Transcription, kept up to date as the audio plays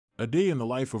A day in the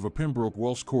life of a Pembroke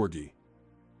Welsh Corgi.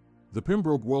 The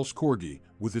Pembroke Welsh Corgi,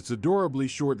 with its adorably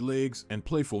short legs and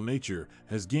playful nature,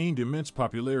 has gained immense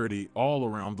popularity all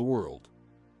around the world.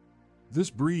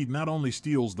 This breed not only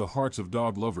steals the hearts of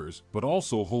dog lovers, but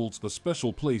also holds a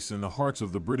special place in the hearts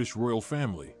of the British royal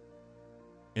family.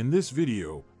 In this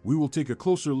video, we will take a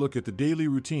closer look at the daily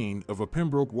routine of a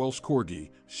Pembroke Welsh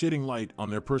Corgi, shedding light on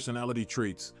their personality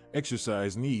traits,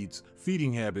 exercise needs,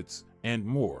 feeding habits, and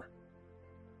more.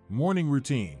 Morning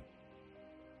routine.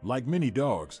 Like many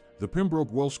dogs, the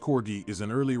Pembroke Welsh Corgi is an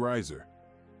early riser.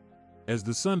 As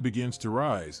the sun begins to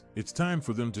rise, it's time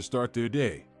for them to start their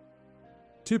day.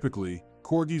 Typically,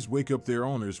 Corgis wake up their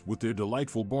owners with their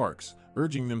delightful barks,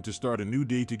 urging them to start a new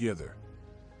day together.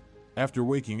 After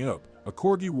waking up, a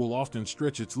Corgi will often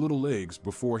stretch its little legs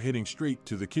before heading straight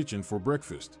to the kitchen for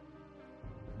breakfast.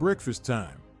 Breakfast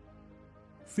time.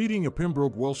 Feeding a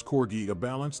Pembroke Welsh Corgi a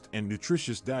balanced and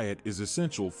nutritious diet is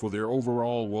essential for their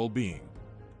overall well-being.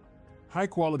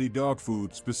 High-quality dog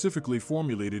food specifically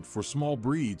formulated for small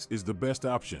breeds is the best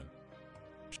option.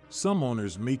 Some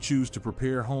owners may choose to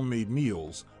prepare homemade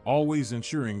meals, always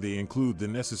ensuring they include the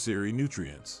necessary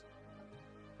nutrients.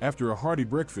 After a hearty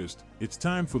breakfast, it's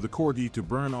time for the Corgi to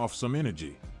burn off some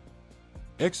energy.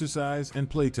 Exercise and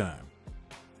playtime.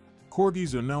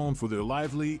 Corgis are known for their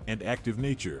lively and active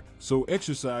nature, so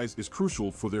exercise is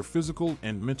crucial for their physical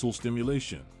and mental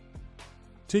stimulation.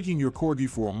 Taking your Corgi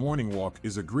for a morning walk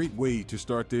is a great way to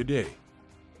start their day.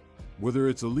 Whether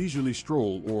it's a leisurely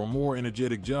stroll or a more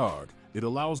energetic jog, it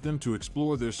allows them to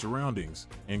explore their surroundings,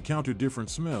 encounter different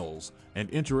smells, and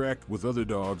interact with other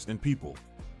dogs and people.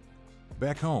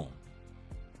 Back home.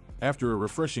 After a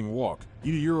refreshing walk,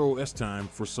 it's time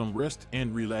for some rest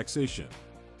and relaxation.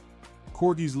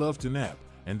 Corgis love to nap,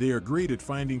 and they are great at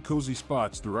finding cozy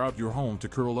spots throughout your home to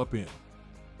curl up in.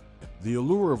 The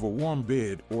allure of a warm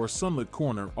bed or a sunlit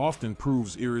corner often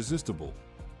proves irresistible.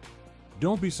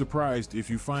 Don't be surprised if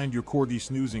you find your Corgi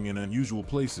snoozing in unusual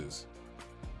places.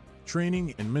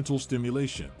 Training and mental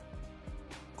stimulation.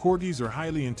 Corgis are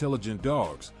highly intelligent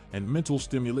dogs, and mental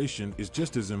stimulation is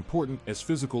just as important as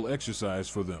physical exercise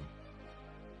for them.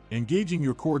 Engaging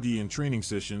your Corgi in training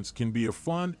sessions can be a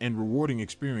fun and rewarding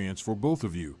experience for both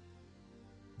of you.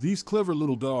 These clever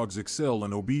little dogs excel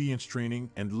in obedience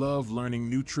training and love learning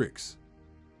new tricks.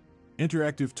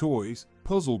 Interactive toys,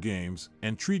 puzzle games,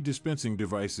 and treat dispensing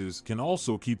devices can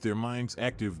also keep their minds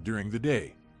active during the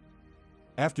day.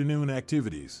 Afternoon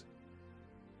activities.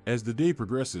 As the day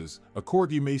progresses, a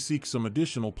Corgi may seek some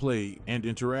additional play and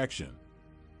interaction.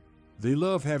 They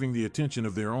love having the attention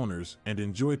of their owners and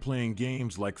enjoy playing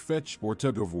games like fetch or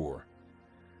tug-of-war.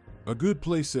 A good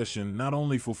play session not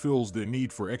only fulfills their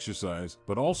need for exercise,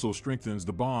 but also strengthens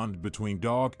the bond between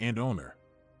dog and owner.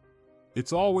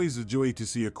 It's always a joy to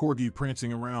see a Corgi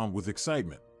prancing around with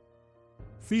excitement.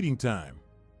 Feeding time.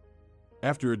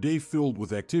 After a day filled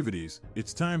with activities,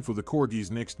 it's time for the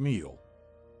Corgi's next meal.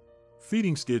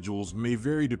 Feeding schedules may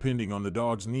vary depending on the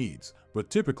dog's needs, but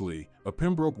typically, a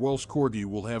Pembroke Welsh Corgi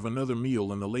will have another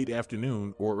meal in the late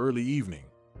afternoon or early evening.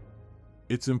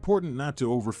 It's important not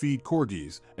to overfeed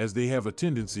Corgis, as they have a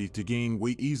tendency to gain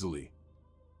weight easily.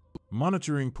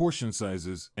 Monitoring portion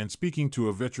sizes and speaking to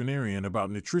a veterinarian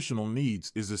about nutritional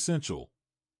needs is essential.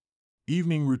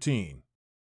 Evening routine.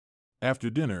 After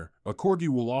dinner, a Corgi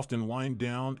will often wind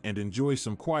down and enjoy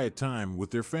some quiet time with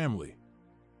their family.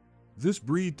 This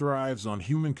breed thrives on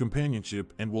human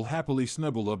companionship and will happily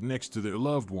snuggle up next to their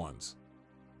loved ones.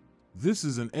 This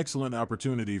is an excellent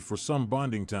opportunity for some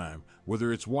bonding time,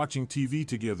 whether it's watching TV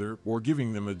together or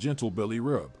giving them a gentle belly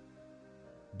rub.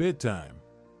 Bedtime.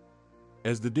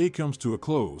 As the day comes to a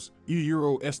close,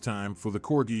 it's time for the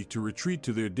Corgi to retreat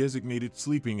to their designated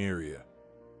sleeping area.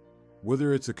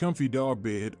 Whether it's a comfy dog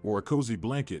bed or a cozy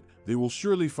blanket, they will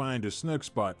surely find a snug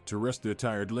spot to rest their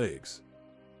tired legs.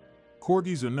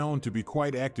 Corgis are known to be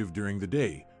quite active during the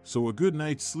day, so a good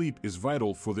night's sleep is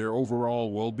vital for their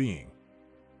overall well-being.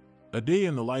 A day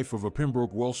in the life of a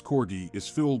Pembroke Welsh Corgi is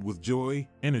filled with joy,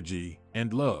 energy,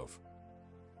 and love.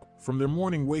 From their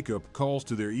morning wake-up calls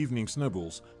to their evening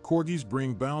snuggles, Corgis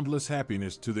bring boundless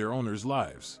happiness to their owners'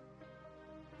 lives.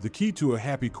 The key to a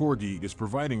happy Corgi is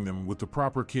providing them with the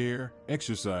proper care,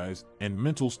 exercise, and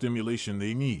mental stimulation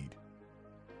they need.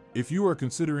 If you are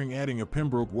considering adding a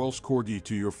Pembroke Welsh Corgi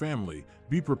to your family,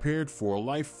 be prepared for a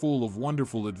life full of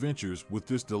wonderful adventures with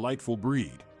this delightful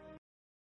breed.